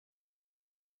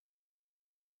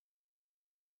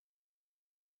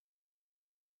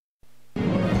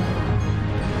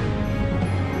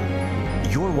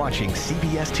You're watching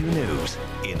CBS 2 News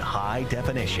in high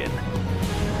definition.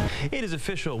 It is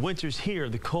official. Winter's here.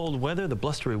 The cold weather, the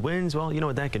blustery winds, well, you know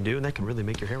what that can do, and that can really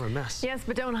make your hair a mess. Yes,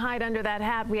 but don't hide under that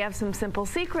hat. We have some simple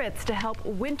secrets to help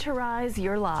winterize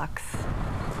your locks.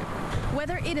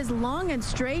 Whether it is long and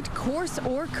straight, coarse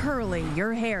or curly,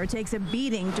 your hair takes a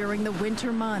beating during the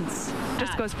winter months.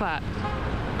 Just goes flat,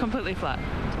 completely flat.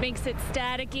 Makes it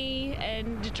staticky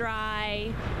and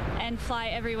dry and fly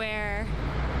everywhere.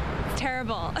 It's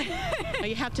terrible.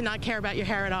 You have to not care about your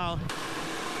hair at all.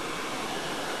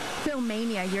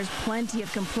 Filmania hears plenty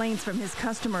of complaints from his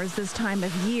customers this time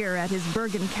of year at his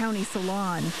Bergen County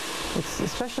salon. It's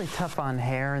especially tough on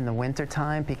hair in the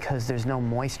wintertime because there's no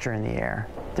moisture in the air.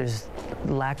 There's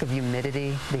lack of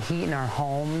humidity. The heat in our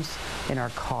homes, in our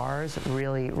cars,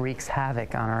 really wreaks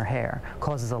havoc on our hair,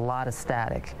 causes a lot of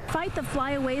static. Fight the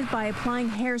flyaways by applying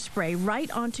hairspray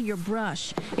right onto your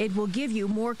brush. It will give you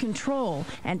more control,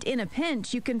 and in a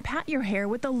pinch, you can pat your hair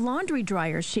with a laundry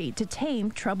dryer sheet to tame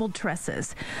troubled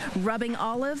tresses. Rubbing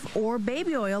olive or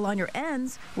baby oil on your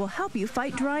ends will help you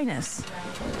fight dryness.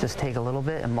 Just take a little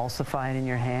bit, emulsify it in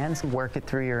your hands, work it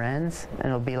through your ends, and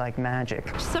it'll be like magic.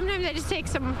 Sometimes I just take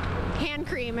some hand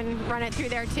cream and run it through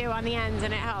there too on the ends,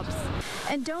 and it helps.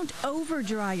 And don't over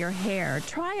dry your hair.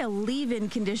 Try a leave-in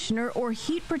conditioner or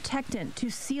heat protectant to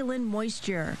seal in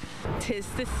moisture. 'Tis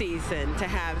the season to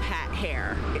have hat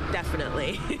hair,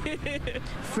 definitely.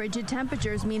 Frigid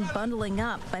temperatures mean bundling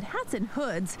up, but hats and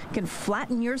hoods can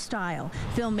flatten your style.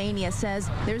 Filmania says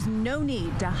there's no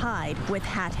need to hide with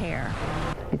hat hair.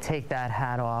 You take that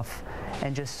hat off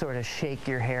and just sort of shake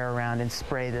your hair around and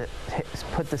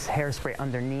put this hairspray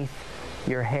underneath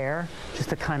your hair just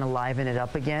to kind of liven it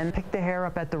up again. Pick the hair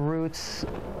up at the roots,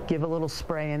 give a little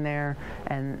spray in there,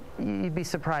 and you'd be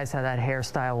surprised how that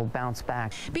hairstyle will bounce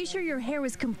back. Be sure your hair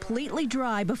is completely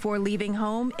dry before leaving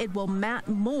home. It will mat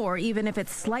more even if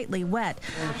it's slightly wet.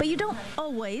 But you don't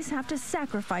always have to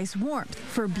sacrifice warmth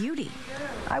for beauty.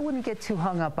 I wouldn't get too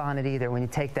hung up on it either when you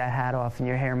take that hat off and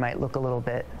your hair might look a little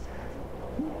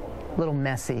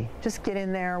messy. Just get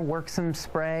in there, work some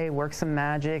spray, work some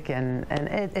magic, and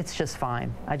it's just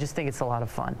fine. I just think it's a lot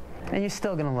of fun. And you're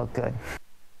still going to look good.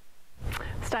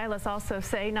 Stylists also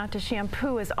say not to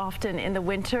shampoo as often in the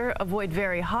winter, avoid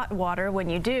very hot water when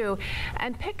you do,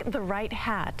 and pick the right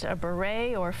hat. A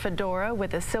beret or fedora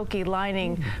with a silky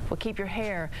lining will keep your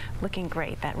hair looking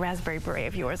great. That raspberry beret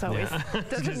of yours always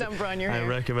does a number on your hair. I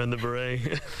recommend the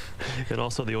beret and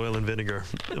also the oil and vinegar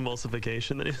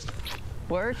emulsification.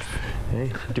 Works.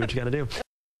 Hey, do what you got to do.